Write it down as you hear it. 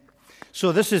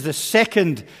So this is the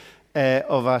second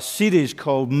of a series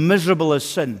called Miserable as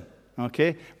Sin.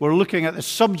 Okay? We're looking at the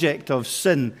subject of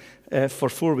sin for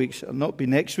 4 weeks. It'll not be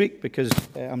next week because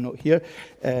I'm not here,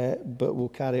 but we'll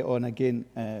carry on again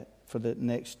for the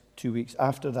next 2 weeks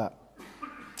after that.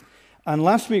 And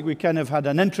last week we kind of had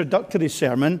an introductory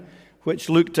sermon which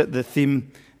looked at the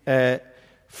theme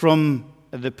from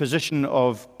the position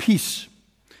of peace,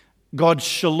 God's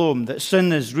shalom, that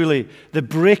sin is really the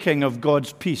breaking of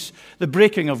God's peace, the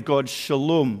breaking of God's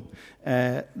shalom,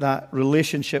 that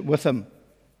relationship with Him.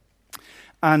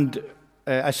 And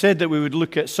I said that we would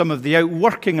look at some of the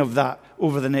outworking of that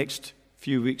over the next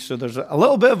few weeks. So there's a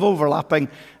little bit of overlapping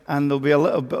and there'll be a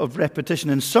little bit of repetition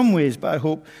in some ways, but I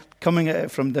hope coming at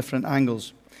it from different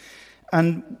angles.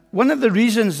 And one of the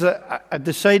reasons that I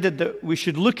decided that we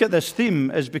should look at this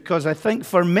theme is because I think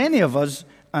for many of us,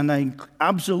 and I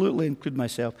absolutely include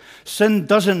myself, sin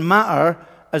doesn't matter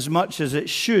as much as it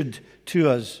should to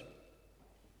us.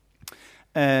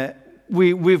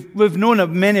 We've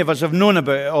known, many of us have known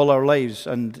about it all our lives,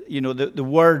 and you know the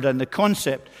word and the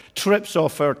concept trips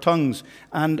off our tongues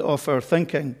and off our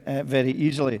thinking very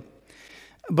easily.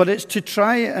 But it's to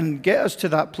try and get us to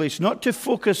that place, not to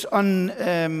focus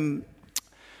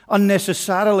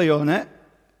unnecessarily on it,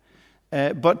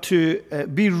 but to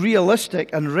be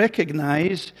realistic and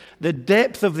recognize the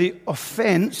depth of the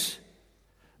offense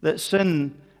that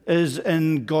sin is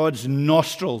in God's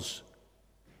nostrils.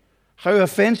 How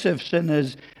offensive sin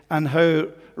is and how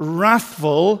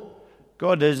wrathful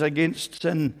God is against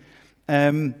sin,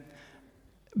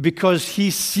 because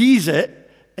He sees it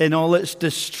in all its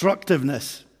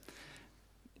destructiveness.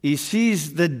 He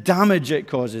sees the damage it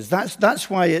causes. That's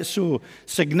why it's so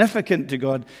significant to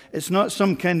God. It's not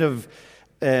some kind of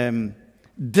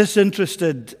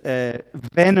disinterested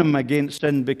venom against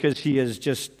sin because He has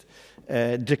just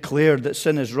declared that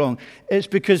sin is wrong. It's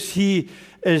because He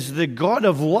is the God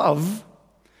of love,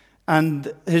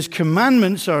 and His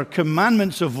commandments are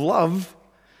commandments of love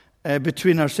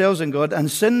between ourselves and God,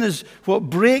 and sin is what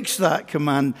breaks that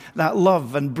command, that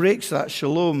love, and breaks that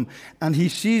shalom. And He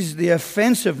sees the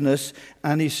offensiveness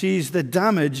and He sees the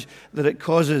damage that it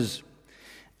causes.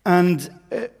 And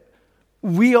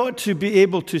we ought to be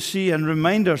able to see and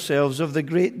remind ourselves of the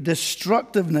great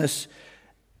destructiveness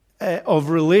of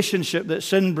relationship that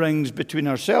sin brings between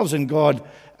ourselves and God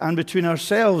and between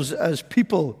ourselves as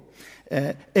people.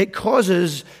 It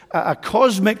causes, at a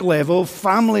cosmic level,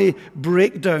 family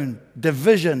breakdown,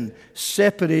 division,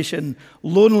 separation,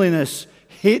 loneliness,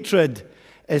 hatred,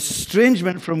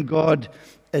 estrangement from God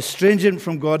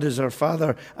as our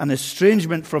Father, and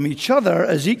estrangement from each other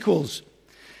as equals.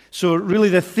 So really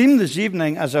the theme this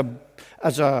evening as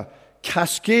a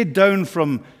cascade down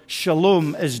from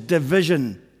shalom is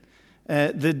division.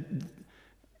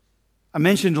 I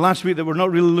mentioned last week that we're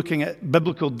not really looking at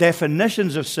biblical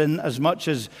definitions of sin as much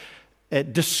as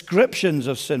descriptions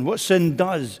of sin, what sin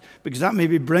does, because that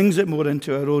maybe brings it more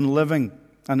into our own living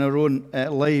and our own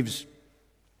lives.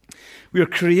 We are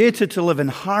created to live in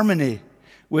harmony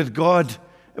with God,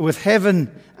 with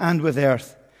heaven and with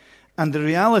earth. And the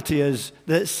reality is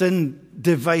that sin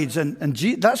divides, and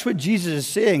that's what Jesus is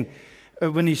saying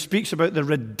when He speaks about the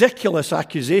ridiculous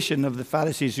accusation of the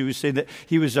Pharisees who would say that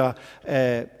He was that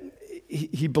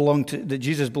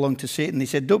Jesus belonged to Satan. He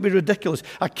said, don't be ridiculous.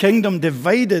 A kingdom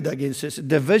divided against its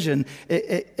division,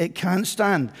 it can't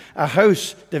stand. A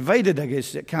house divided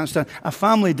against it can't stand. A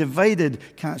family divided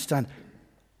can't stand.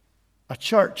 A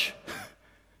church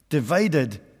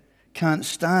divided can't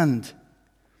stand.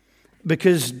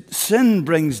 Because sin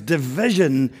brings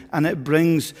division, and it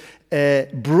brings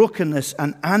brokenness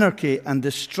and anarchy and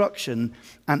destruction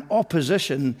and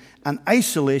opposition and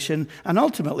isolation, and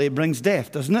ultimately it brings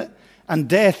death, doesn't it? And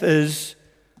death is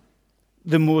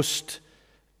the most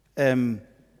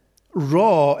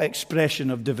raw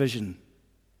expression of division,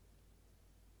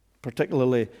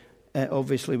 particularly,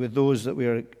 obviously, with those that we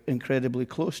are incredibly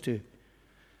close to.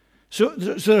 So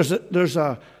there's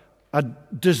a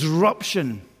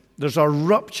disruption, there's a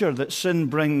rupture that sin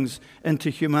brings into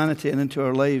humanity and into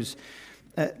our lives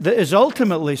that is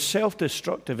ultimately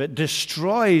self-destructive. It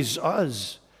destroys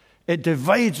us. It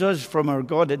divides us from our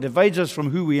God. It divides us from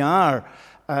who we are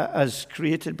as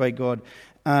created by God.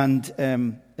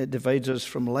 And it divides us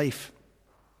from life.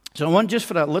 So I want just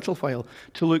for a little while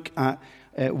to look at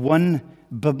one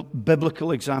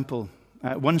biblical example,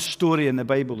 one story in the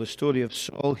Bible, the story of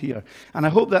Saul here. And I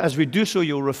hope that as we do so,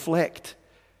 you'll reflect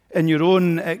in your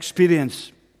own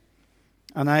experience,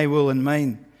 and I will in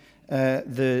mine,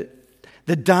 the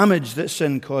damage that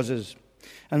sin causes.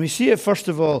 And we see it, first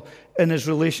of all, in his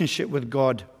relationship with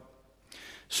God.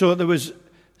 So there was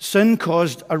Sin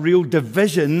caused a real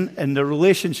division in the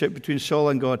relationship between Saul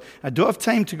and God. I don't have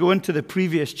time to go into the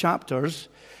previous chapters.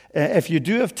 If you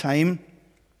do have time,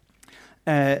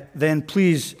 then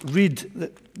please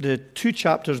read the 2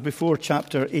 chapters before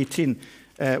chapter 18.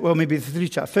 Maybe the 3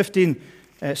 chapters, 15,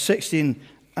 16,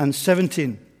 and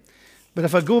 17. But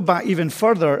if I go back even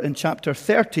further in chapter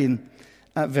 13,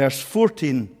 at verse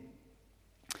 14,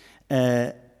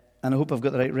 and I hope I've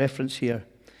got the right reference here,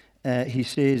 he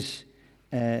says,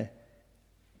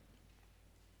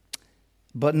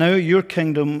 but now your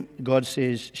kingdom, God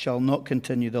says, shall not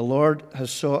continue. The Lord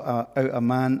has sought out a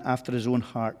man after his own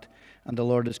heart, and the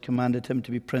Lord has commanded him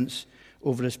to be prince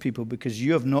over his people, because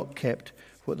you have not kept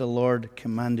what the Lord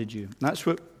commanded you. And that's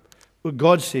what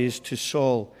God says to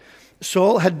Saul.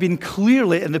 Saul had been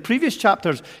clearly, in the previous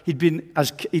chapters, he'd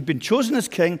been chosen as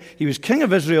king. He was king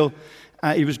of Israel.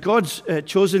 He was God's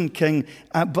chosen king.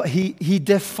 But he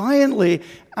defiantly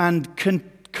and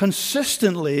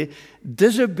consistently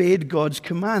disobeyed God's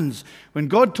commands. When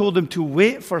God told him to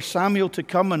wait for Samuel to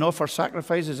come and offer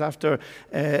sacrifices after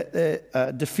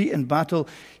defeat in battle,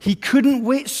 he couldn't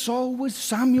wait.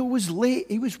 Samuel was late.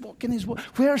 He was walking his way.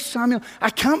 Where's Samuel? I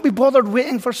can't be bothered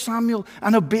waiting for Samuel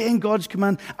and obeying God's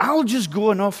command. I'll just go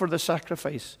and offer the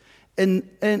sacrifice.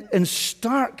 In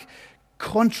stark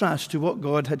contrast to what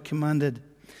God had commanded.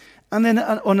 And then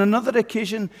on another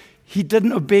occasion, he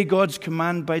didn't obey God's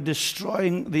command by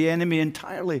destroying the enemy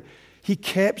entirely. He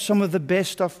kept some of the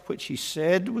best stuff which he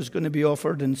said was going to be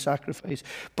offered in sacrifice.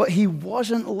 But he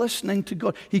wasn't listening to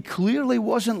God. He clearly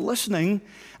wasn't listening,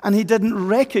 and he didn't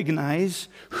recognize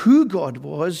who God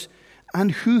was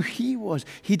and who he was.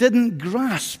 He didn't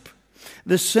grasp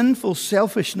the sinful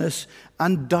selfishness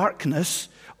and darkness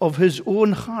of his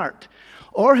own heart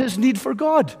or his need for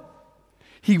God.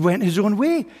 He went his own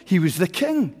way. He was the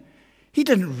king. He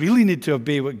didn't really need to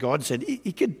obey what God said.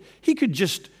 He could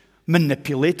just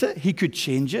manipulate it. He could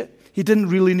change it. He didn't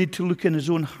really need to look in his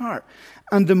own heart.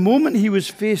 And the moment he was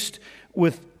faced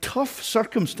with tough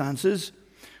circumstances,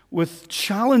 with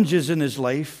challenges in his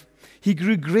life, he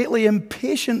grew greatly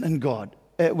impatient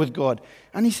with God.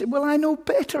 And he said, well, I know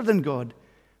better than God.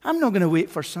 I'm not going to wait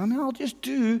for Samuel. I'll just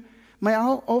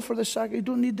I'll offer the sacrifice. You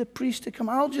don't need the priest to come.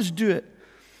 I'll just do it.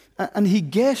 And he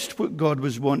guessed what God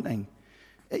was wanting.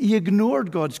 He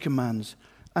ignored God's commands.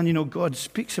 And, God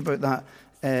speaks about that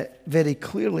very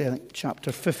clearly, I think,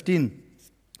 chapter 15,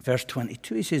 verse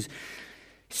 22. He says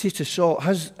to Saul,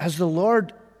 has the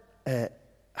Lord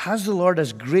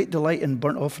as great delight in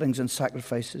burnt offerings and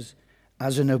sacrifices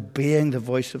as in obeying the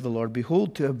voice of the Lord?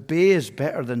 Behold, to obey is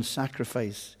better than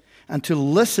sacrifice, and to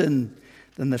listen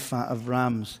than the fat of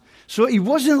rams. So he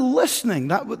wasn't listening.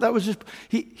 That was just,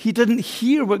 he didn't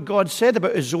hear what God said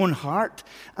about his own heart,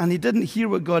 and he didn't hear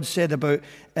what God said about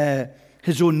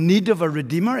his own need of a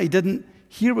redeemer. He didn't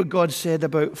hear what God said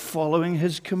about following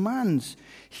his commands.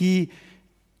 He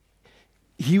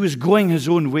was going his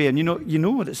own way, and you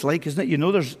know what it's like, isn't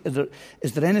it?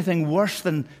 Is there anything worse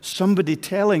than somebody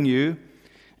telling you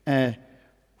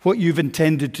what you've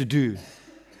intended to do?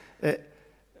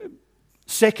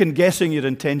 Second guessing your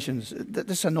intentions.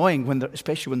 That's annoying,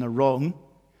 especially when they're wrong.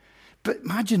 But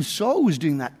imagine Saul was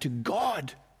doing that to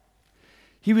God.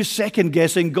 He was second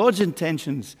guessing God's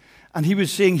intentions, and he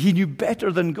was saying he knew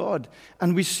better than God.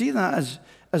 And we see that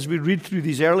as we read through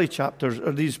these early chapters,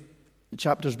 or these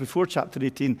chapters before chapter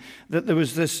 18, that there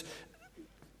was this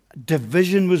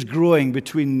division was growing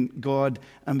between God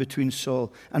and between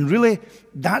Saul. And really,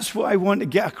 that's what I want to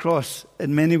get across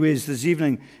in many ways this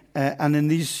evening and in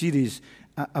these series,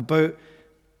 about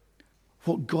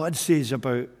what God says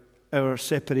about our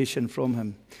separation from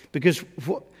him. Because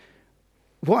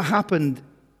what happened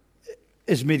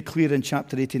is made clear in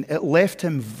chapter 18. It left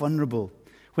him vulnerable.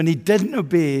 When he didn't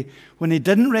obey, when he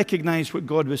didn't recognize what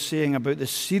God was saying about the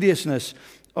seriousness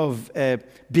of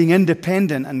being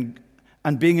independent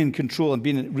and being in control and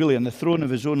being really on the throne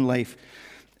of his own life,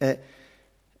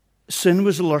 sin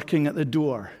was lurking at the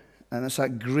door. And it's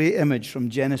that great image from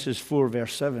Genesis 4,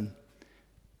 verse 7.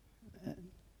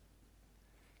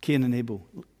 Cain and Abel.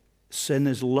 Sin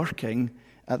is lurking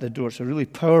at the door. It's a really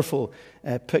powerful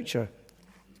picture.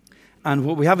 And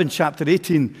what we have in chapter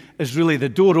 18 is really the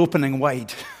door opening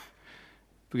wide.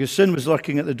 Because sin was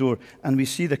lurking at the door. And we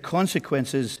see the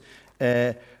consequences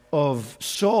of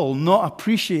Saul not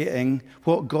appreciating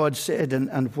what God said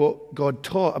and what God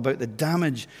taught about the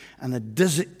damage and the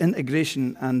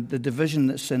disintegration and the division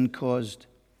that sin caused.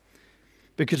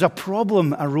 Because a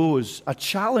problem arose, a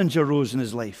challenge arose in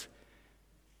his life,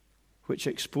 which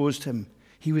exposed him.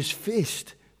 He was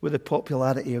faced with the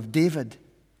popularity of David.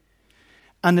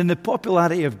 And in the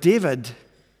popularity of David,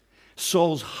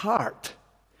 Saul's heart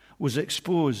was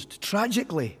exposed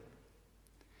tragically.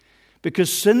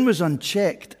 Because sin was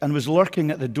unchecked and was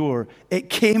lurking at the door, it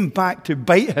came back to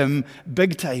bite him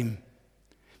big time.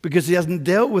 Because he hasn't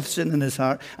dealt with sin in his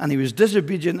heart, and he was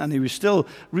disobedient, and he was still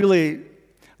really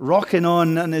rocking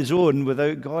on his own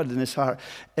without God in his heart.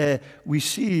 We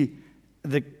see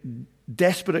the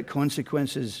desperate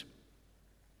consequences.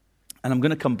 And I'm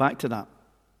going to come back to that.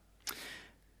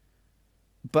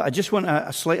 But I just want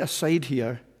a slight aside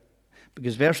here,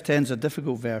 because verse 10 is a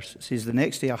difficult verse. It says, the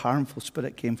next day a harmful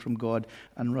spirit came from God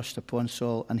and rushed upon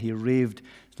Saul, and he raved,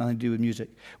 it's nothing to do with music,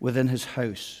 within his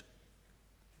house.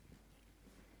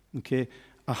 Okay,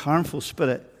 a harmful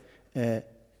spirit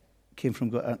came from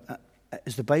God.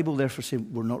 Is the Bible therefore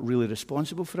saying we're not really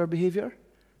responsible for our behavior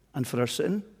and for our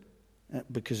sin?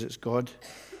 Because it's God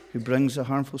who brings a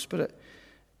harmful spirit.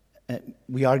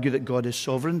 We argue that God is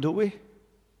sovereign, don't we?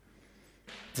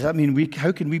 Does that mean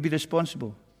how can we be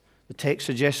responsible? The text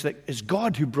suggests that it's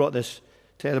God who brought this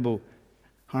terrible,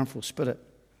 harmful spirit.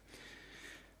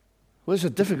 Well, it's a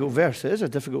difficult verse. It is a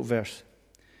difficult verse.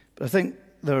 But I think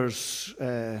there's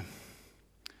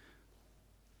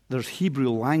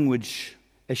Hebrew language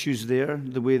issues there,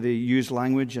 the way they use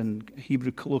language and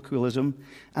Hebrew colloquialism.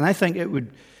 And I think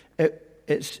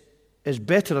it's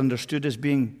better understood as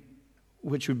being,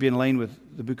 which would be in line with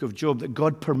the book of Job, that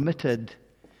God permitted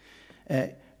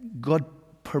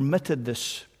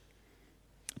this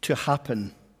to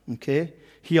happen, okay?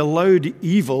 He allowed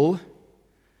evil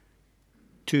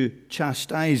to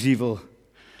chastise evil.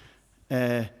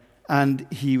 And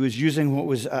he was using what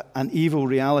was an evil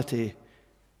reality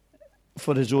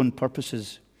for his own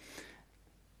purposes.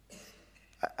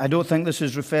 I don't think this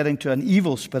is referring to an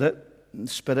evil spirit.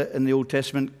 Spirit in the Old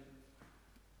Testament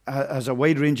has a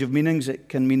wide range of meanings. It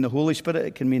can mean the Holy Spirit,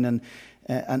 it can mean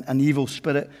an evil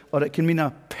spirit, or it can mean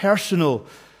a personal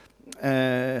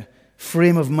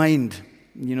frame of mind.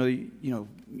 You know, you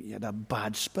had a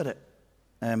bad spirit,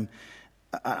 an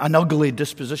ugly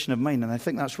disposition of mind, and I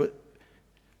think that's what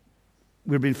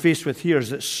we're being faced with here.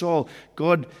 Is that Saul,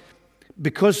 God,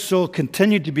 because Saul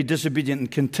continued to be disobedient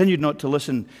and continued not to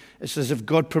listen, it's as if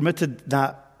God permitted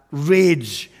that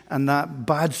rage and that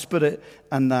bad spirit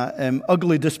and that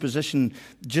ugly disposition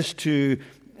just to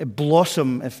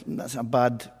blossom, if that's a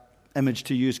bad image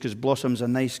to use because blossom's a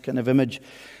nice kind of image.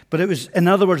 But it was, in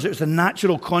other words, it was a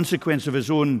natural consequence of his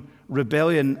own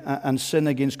rebellion and sin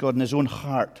against God in his own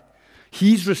heart.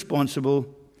 He's responsible,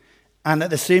 and at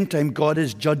the same time, God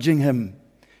is judging him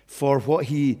for what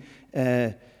he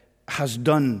has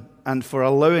done and for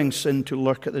allowing sin to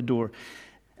lurk at the door.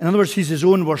 In other words, he's his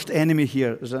own worst enemy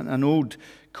here. There's an old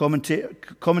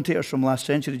commentators from last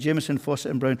century, Jameson,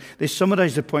 Fawcett and Brown, they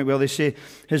summarize the point well. They say,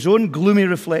 his own gloomy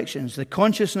reflections, the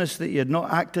consciousness that he had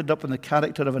not acted up in the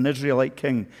character of an Israelite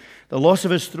king, the loss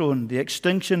of his throne, the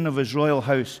extinction of his royal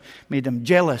house, made him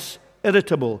jealous,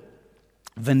 irritable,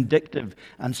 vindictive,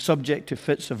 and subject to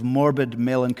fits of morbid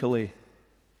melancholy.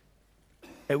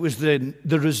 It was the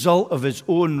result of his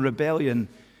own rebellion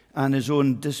and his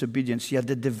own disobedience. He had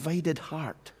a divided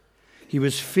heart. He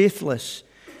was faithless,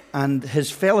 and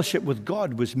his fellowship with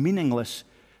God was meaningless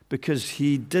because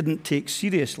he didn't take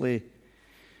seriously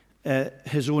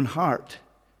his own heart.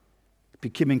 He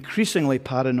became increasingly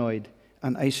paranoid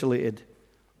and isolated.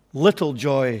 Little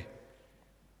joy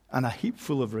and a heap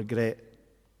full of regret.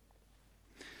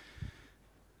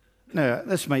 Now,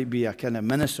 this might be a kind of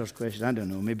minister's question. I don't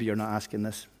know. Maybe you're not asking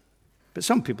this. But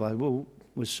some people are, well,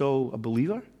 was Saul a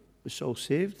believer? Was Saul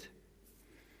saved?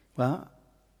 Well,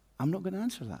 I'm not going to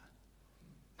answer that.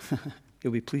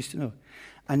 You'll be pleased to know.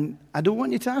 And I don't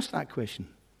want you to ask that question.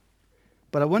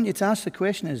 But I want you to ask the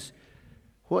question is,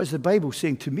 what is the Bible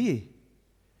saying to me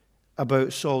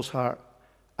about Saul's heart,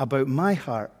 about my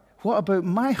heart? What about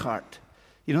my heart?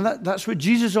 You know, that's what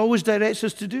Jesus always directs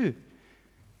us to do.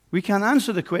 We can't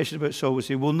answer the question about Saul. We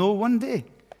say, we'll know one day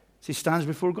as he stands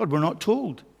before God. We're not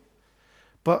told.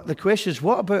 But the question is,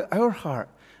 what about our heart?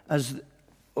 As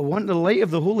I want the light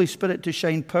of the Holy Spirit to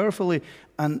shine powerfully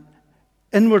and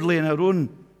inwardly in our own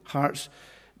hearts,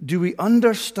 do we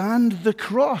understand the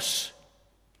cross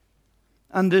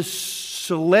and the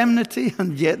solemnity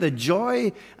and yet the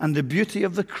joy and the beauty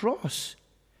of the cross?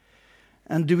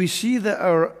 And do we see that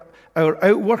our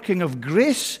outworking of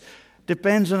grace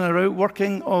depends on our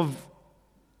outworking of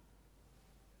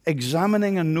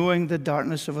examining and knowing the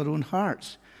darkness of our own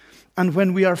hearts? And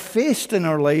when we are faced in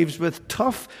our lives with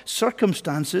tough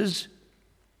circumstances,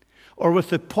 or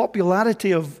with the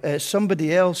popularity of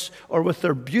somebody else, or with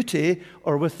their beauty,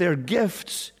 or with their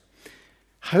gifts,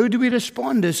 how do we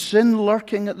respond? Is sin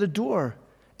lurking at the door?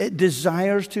 It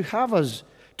desires to have us,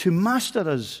 to master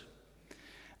us.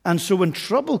 And so when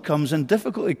trouble comes and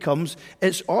difficulty comes,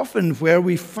 it's often where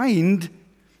we find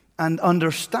and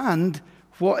understand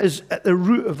what is at the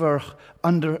root of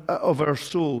our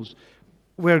souls,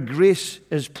 where grace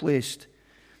is placed.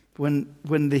 When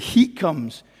the heat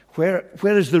comes, where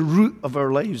is the root of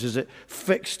our lives? Is it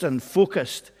fixed and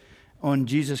focused on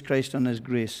Jesus Christ and His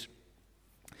grace?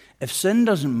 If sin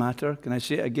doesn't matter, can I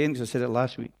say it again because I said it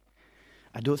last week?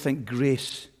 I don't think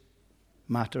grace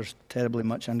matters terribly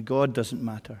much, and God doesn't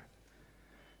matter.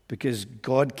 Because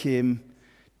God came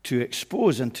to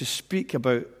expose and to speak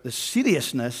about the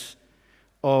seriousness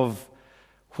of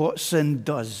what sin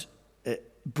does.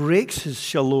 It breaks His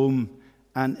shalom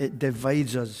and it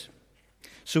divides us.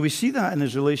 So we see that in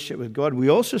His relationship with God. We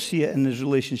also see it in His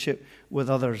relationship with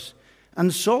others.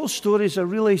 And Saul's story is a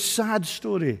really sad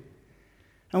story.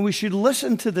 And we should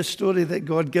listen to the story that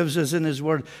God gives us in His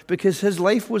Word, because his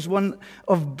life was one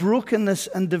of brokenness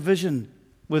and division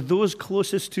with those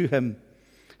closest to him.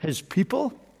 His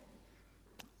people,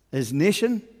 his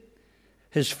nation,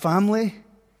 his family,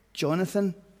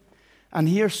 Jonathan, and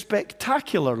here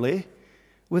spectacularly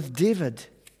with David,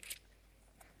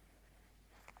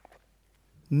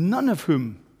 none of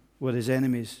whom were his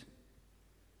enemies.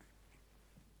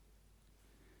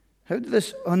 How did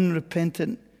this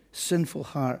unrepentant, sinful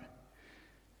heart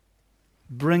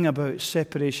bring about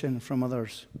separation from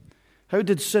others? How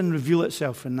did sin reveal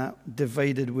itself in that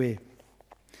divided way?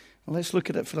 Well, let's look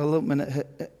at it for a little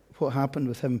minute, what happened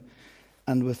with him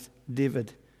and with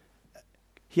David.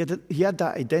 He had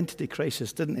that identity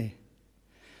crisis, didn't he?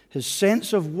 His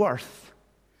sense of worth,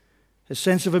 his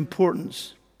sense of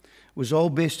importance was all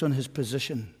based on his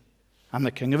position. I'm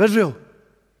the king of Israel.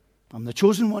 I'm the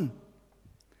chosen one.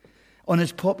 On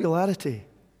his popularity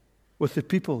with the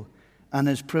people and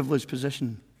his privileged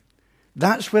position.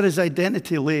 That's where his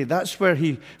identity lay. That's where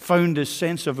he found his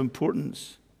sense of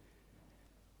importance.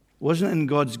 It wasn't in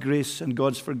God's grace and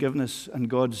God's forgiveness and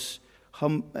God's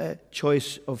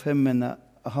choice of him in a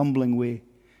humbling way.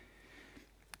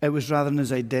 It was rather in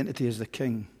his identity as the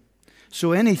king.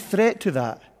 So any threat to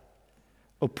that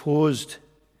opposed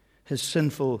his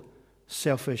sinful,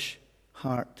 selfish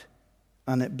heart,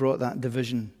 and it brought that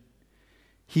division.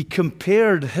 He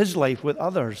compared his life with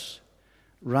others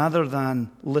rather than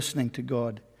listening to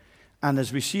God. And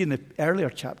as we see in the earlier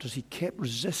chapters, he kept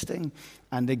resisting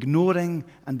and ignoring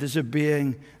and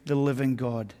disobeying the living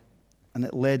God. And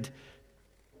it led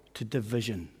to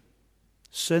division.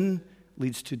 Sin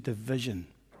leads to division.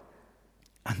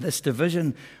 And this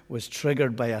division was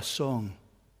triggered by a song.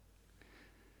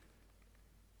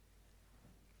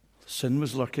 Sin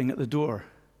was lurking at the door.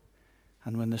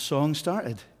 And when the song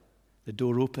started, the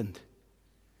door opened.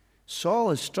 Saul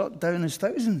has struck down his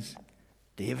thousands.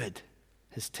 David,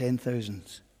 his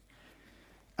 10,000s.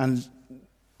 And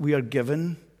we are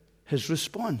given his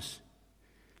response.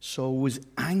 Saul was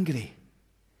angry.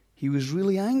 He was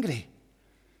really angry.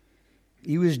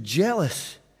 He was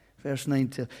jealous. Verse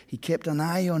 9, he kept an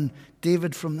eye on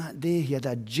David from that day. He had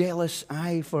a jealous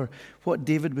eye for what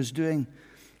David was doing.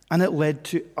 And it led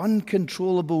to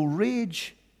uncontrollable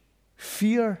rage,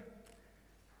 fear,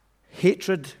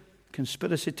 hatred,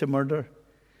 conspiracy to murder.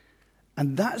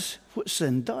 And that's what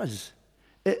sin does.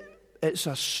 It's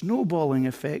a snowballing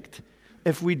effect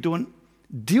if we don't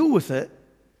deal with it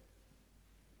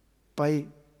by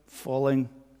falling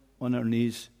on our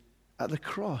knees at the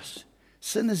cross.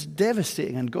 Sin is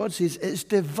devastating, and God says it's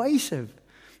divisive.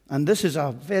 And this is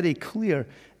a very clear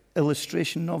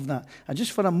illustration of that. I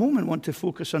just for a moment want to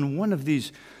focus on one of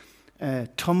these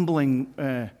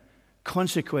tumbling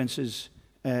consequences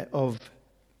of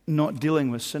not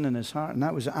dealing with sin in his heart, and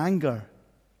that was anger.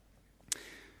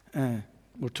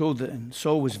 We're told that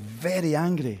Saul was very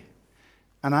angry,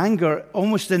 and anger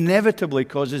almost inevitably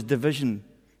causes division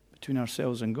between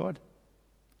ourselves and God,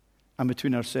 and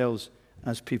between ourselves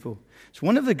as people. It's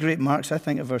one of the great marks, I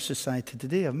think, of our society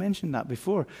today. I've mentioned that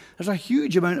before. There's a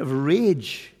huge amount of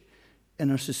rage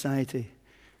in our society.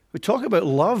 We talk about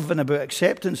love and about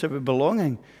acceptance, about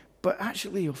belonging, but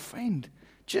actually you'll find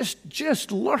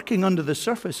just lurking under the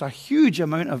surface a huge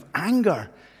amount of anger,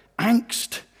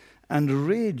 angst, and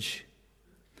rage.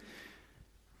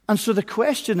 And so the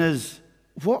question is,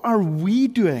 what are we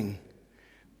doing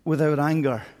with our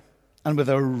anger and with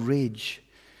our rage?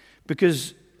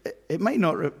 Because it might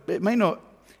not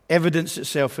evidence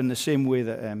itself in the same way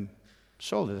that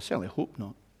Saul did. I certainly hope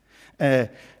not.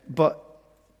 But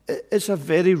it's a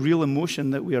very real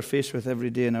emotion that we are faced with every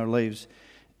day in our lives.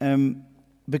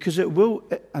 Because it will,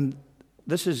 and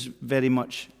this is very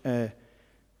much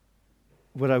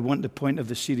what I want the point of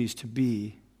the series to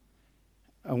be.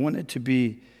 I want it to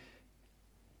be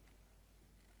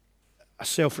a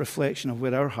self-reflection of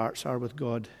where our hearts are with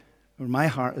God, where my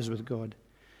heart is with God,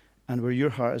 and where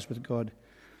your heart is with God.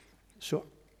 So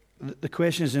the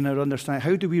question is in our understanding,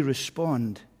 how do we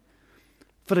respond,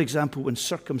 for example, when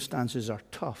circumstances are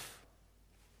tough?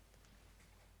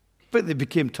 But they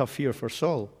became tough here for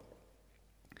Saul.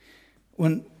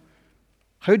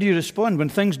 How do you respond when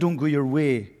things don't go your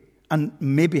way and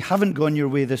maybe haven't gone your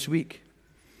way this week?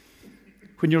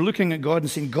 When you're looking at God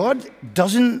and saying, God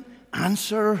doesn't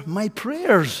answer my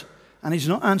prayers, and he's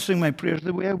not answering my prayers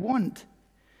the way I want.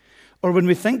 Or when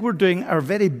we think we're doing our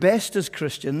very best as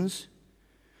Christians,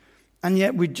 and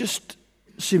yet we just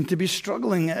seem to be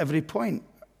struggling at every point.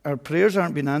 Our prayers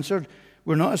aren't being answered.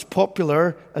 We're not as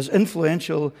popular, as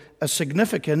influential, as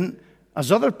significant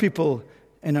as other people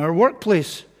in our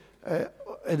workplace,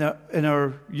 in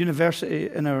our university,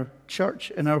 in our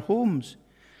church, in our homes.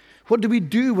 What do we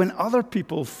do when other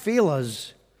people fail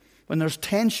us? When there's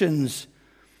tensions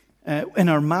in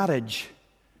our marriage,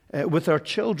 with our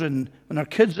children, when our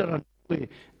kids are unruly,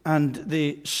 and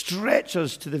they stretch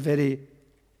us to the very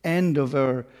end of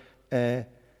our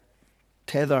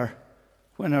tether,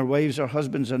 when our wives or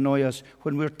husbands annoy us,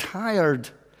 when we're tired,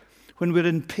 when we're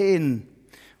in pain,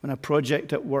 when a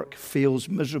project at work fails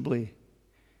miserably,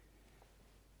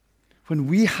 when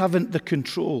we haven't the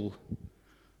control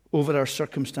over our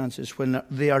circumstances, when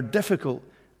they are difficult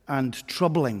and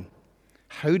troubling,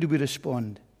 how do we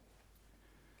respond?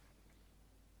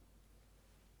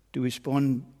 Do we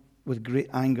respond with great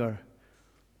anger,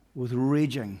 with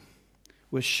raging,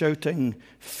 with shouting,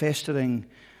 festering,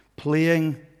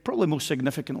 playing, probably most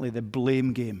significantly, the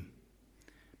blame game?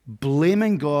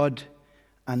 Blaming God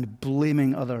and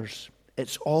blaming others.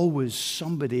 It's always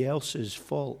somebody else's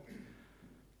fault.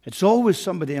 It's always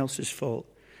somebody else's fault.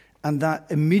 And that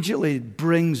immediately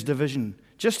brings division.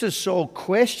 Just as Saul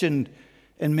questioned,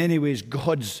 in many ways,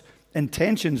 God's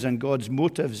intentions and God's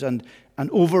motives and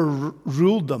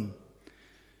overruled them,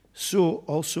 so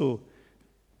also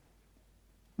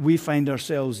we find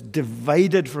ourselves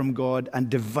divided from God and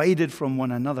divided from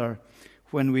one another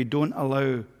when we don't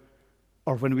allow,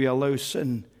 or when we allow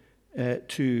sin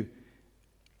to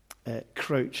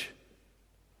crouch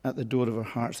at the door of our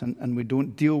hearts, and we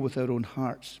don't deal with our own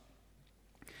hearts.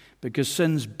 Because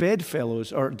sin's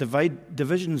bedfellows, or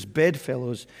division's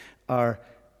bedfellows, are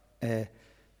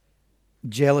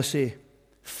jealousy,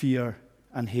 fear,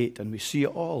 and hate. And we see it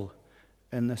all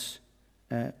in this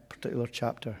particular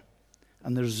chapter.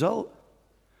 And the result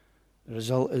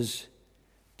is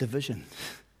division.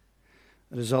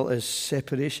 The result is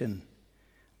separation,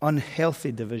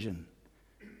 unhealthy division,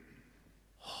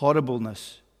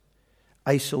 horribleness,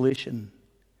 isolation.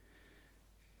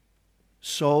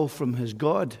 Saul from his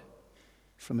God,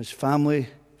 from his family,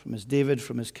 from his David,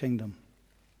 from his kingdom.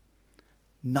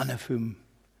 None of whom,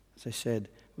 as I said,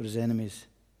 were his enemies.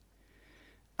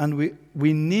 And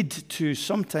we need to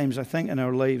sometimes, I think, in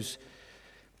our lives,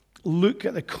 look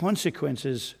at the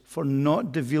consequences for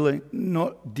not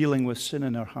dealing with sin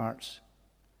in our hearts.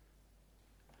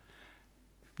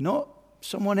 Not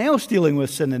someone else dealing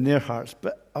with sin in their hearts,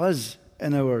 but us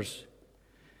in ours.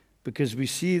 Because we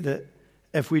see that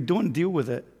if we don't deal with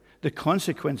it, the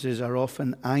consequences are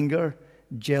often anger,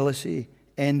 jealousy,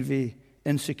 envy,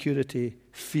 insecurity,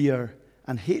 fear,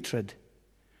 and hatred,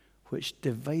 which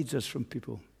divides us from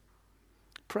people.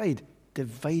 Pride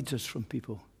divides us from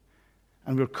people.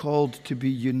 And we're called to be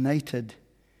united,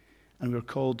 and we're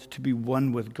called to be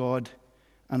one with God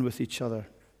and with each other.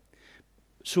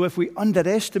 So if we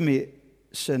underestimate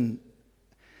sin,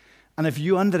 and if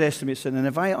you underestimate sin, and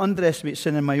if I underestimate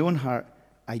sin in my own heart,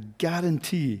 I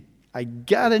guarantee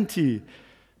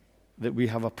that we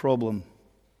have a problem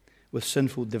with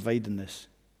sinful dividedness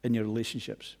in your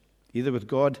relationships, either with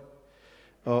God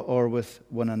or with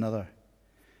one another.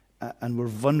 And we're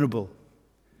vulnerable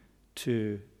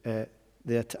to the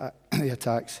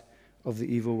attacks of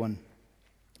the evil one.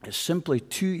 It's simply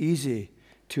too easy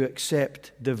to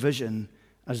accept division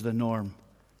as the norm.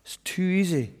 It's too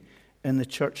easy in the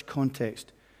church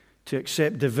context to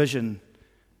accept division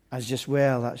as just,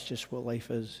 well, that's just what life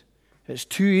is. It's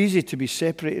too easy to be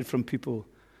separated from people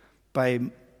by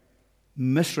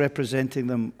misrepresenting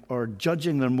them or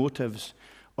judging their motives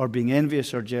or being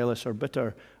envious or jealous or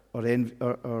bitter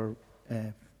or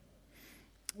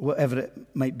whatever it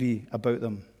might be about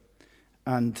them.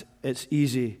 And it's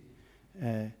easy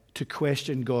to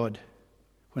question God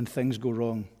when things go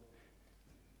wrong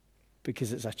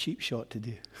because it's a cheap shot to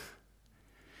do.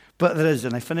 But there is,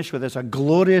 and I finish with this, a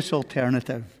glorious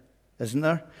alternative, isn't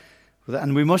there?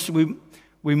 And we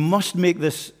must make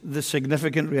this the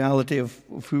significant reality of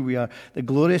who we are. The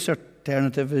glorious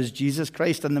alternative is Jesus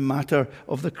Christ and the matter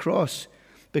of the cross.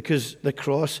 because the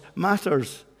cross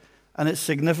matters. And it's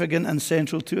significant and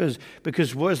central to us.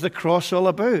 Because what is the cross all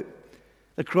about?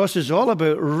 The cross is all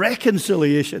about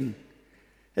reconciliation.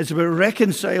 It's about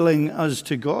reconciling us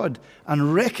to God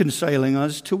and reconciling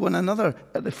us to one another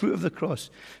at the foot of the cross.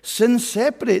 Sin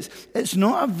separates. It's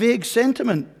not a vague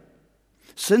sentiment.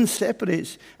 Sin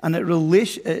separates, and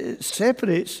it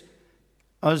separates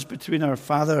us between our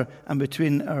Father and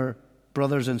between our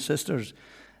brothers and sisters.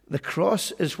 The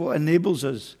cross is what enables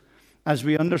us, as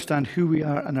we understand who we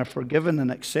are and are forgiven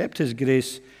and accept His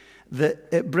grace, that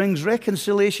it brings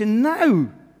reconciliation now.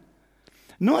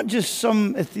 Not just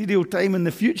some ethereal time in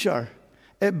the future.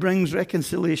 It brings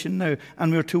reconciliation now.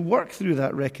 And we're to work through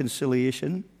that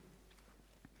reconciliation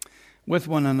with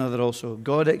one another also.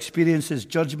 God experiences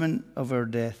judgment of our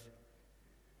death,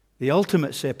 the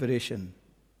ultimate separation,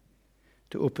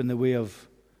 to open the way of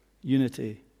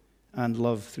unity and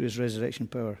love through His resurrection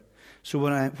power. So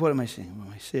what am I saying? What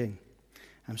am I saying?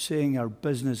 I'm saying our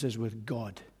business is with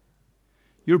God.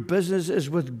 Your business is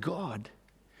with God.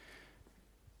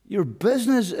 Your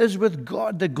business is with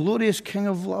God, the glorious King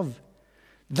of love.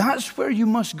 That's where you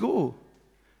must go.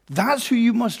 That's who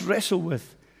you must wrestle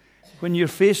with when you're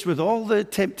faced with all the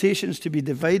temptations to be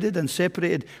divided and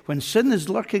separated, when sin is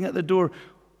lurking at the door.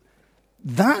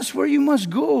 That's where you must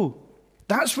go.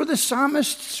 That's where the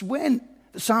psalmist went.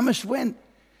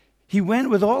 He went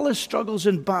with all his struggles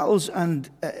and battles and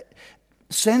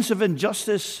sense of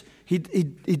injustice. He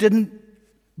didn't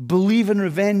believe in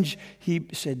revenge. He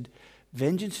said,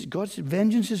 God said,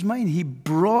 vengeance is mine. He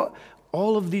brought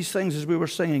all of these things, as we were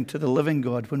singing, to the living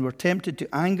God. When we're tempted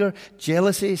to anger,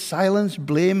 jealousy, silence,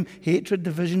 blame, hatred,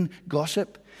 division,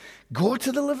 gossip, go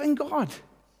to the living God.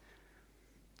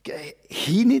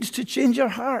 He needs to change our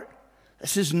heart.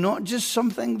 This is not just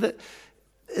something that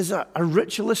is a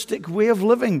ritualistic way of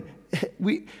living.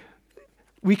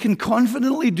 We can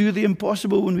confidently do the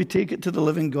impossible when we take it to the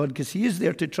living God, because He is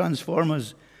there to transform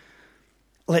us.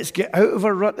 Let's get out of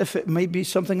our rut, if it might be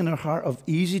something in our heart of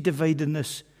easy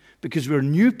dividedness, because we're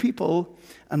new people,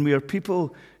 and we are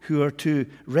people who are to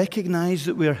recognize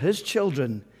that we are His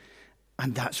children.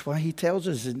 And that's why He tells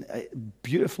us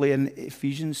beautifully in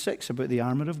Ephesians 6 about the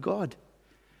armor of God.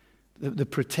 The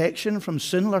protection from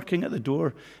sin lurking at the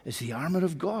door is the armor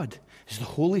of God, is the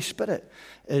Holy Spirit,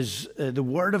 is the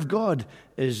Word of God,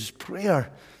 is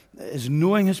prayer, is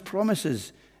knowing His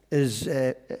promises, is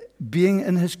being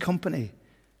in His company.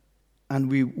 And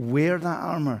we wear that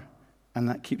armor, and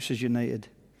that keeps us united.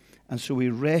 And so we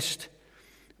rest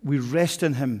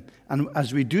in Him. And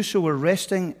as we do so, we're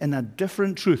resting in a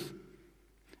different truth.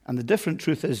 And the different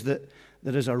truth is that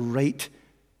there is a right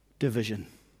division.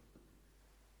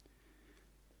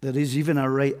 There is even a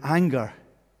right anger.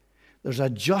 There's a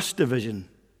just division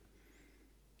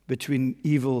between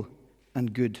evil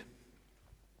and good.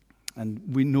 And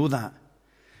we know that.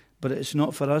 But it's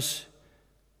not for us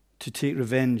to take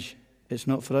revenge. It's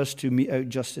not for us to mete out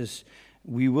justice.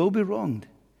 We will be wronged,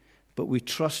 but we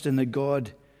trust in the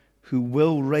God who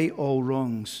will right all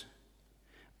wrongs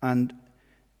and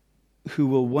who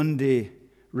will one day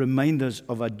remind us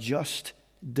of a just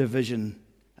division,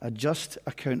 a just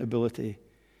accountability,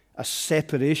 a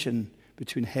separation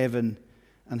between heaven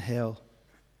and hell,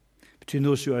 between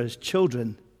those who are His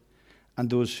children and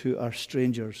those who are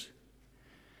strangers.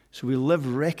 So we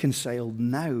live reconciled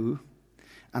now,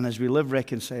 and as we live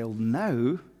reconciled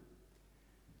now,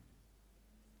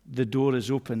 the door is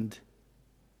opened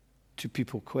to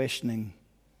people questioning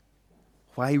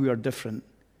why we are different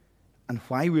and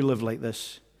why we live like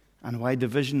this and why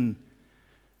division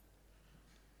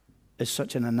is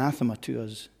such an anathema to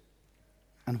us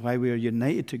and why we are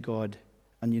united to God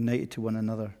and united to one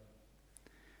another.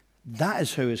 That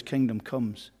is how His kingdom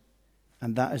comes,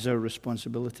 and that is our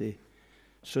responsibility.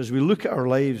 So as we look at our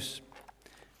lives,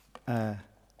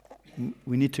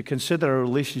 we need to consider our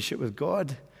relationship with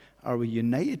God. Are we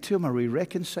united to Him? Are we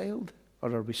reconciled?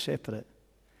 Or are we separate?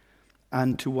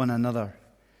 And to one another,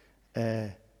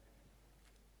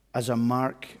 as a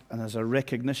mark and as a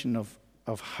recognition of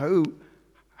how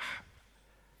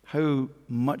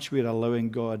much we're allowing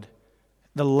God,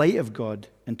 the light of God,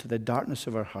 into the darkness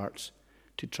of our hearts,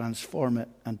 to transform it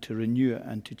and to renew it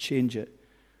and to change it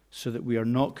so that we are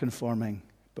not conforming,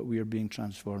 but we are being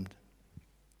transformed.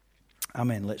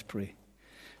 Amen. Let's pray.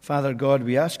 Father God,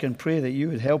 we ask and pray that You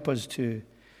would help us to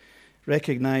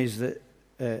recognize that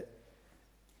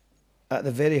at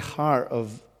the very heart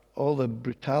of all the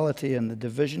brutality and the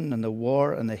division and the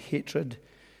war and the hatred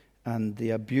and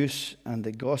the abuse and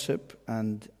the gossip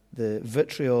and the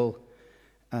vitriol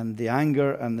and the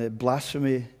anger and the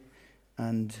blasphemy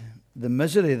and the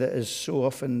misery that is so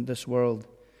often this world,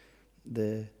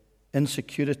 the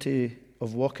insecurity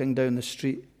of walking down the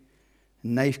street,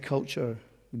 knife culture,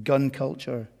 gun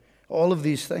culture, all of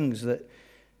these things that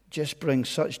just bring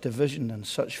such division and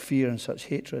such fear and such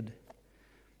hatred.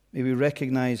 May we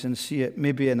recognize and see it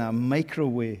maybe in a micro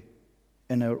way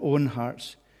in our own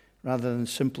hearts, rather than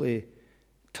simply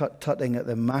tutting at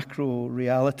the macro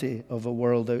reality of a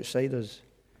world outside us.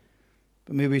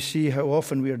 But may we see how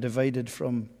often we are divided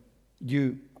from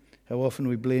you, how often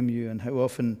we blame you, and how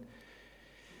often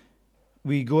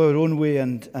we go our own way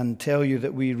and tell you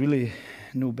that we really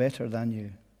know better than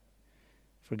you.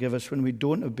 Forgive us when we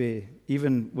don't obey,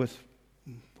 even with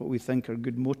what we think are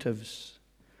good motives.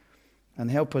 And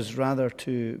help us rather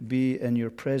to be in your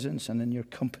presence and in your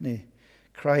company,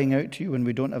 crying out to you when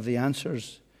we don't have the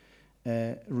answers,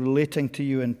 relating to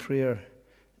you in prayer,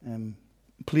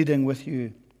 pleading with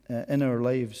you in our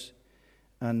lives,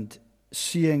 and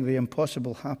seeing the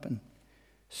impossible happen,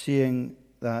 seeing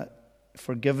that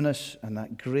forgiveness and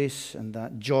that grace and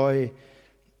that joy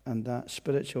and that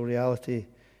spiritual reality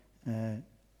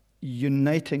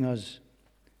uniting us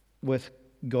with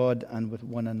God and with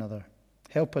one another.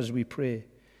 Help us, we pray,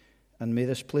 and may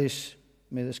this place,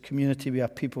 may this community be a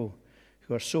people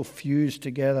who are so fused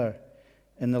together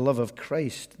in the love of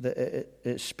Christ that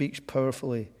it speaks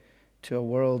powerfully to a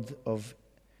world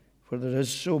where there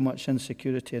is so much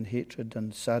insecurity and hatred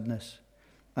and sadness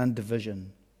and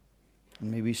division. And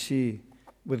may we see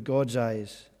with God's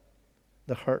eyes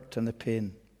the hurt and the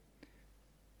pain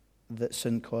that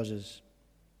sin causes.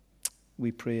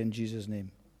 We pray in Jesus'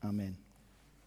 name. Amen.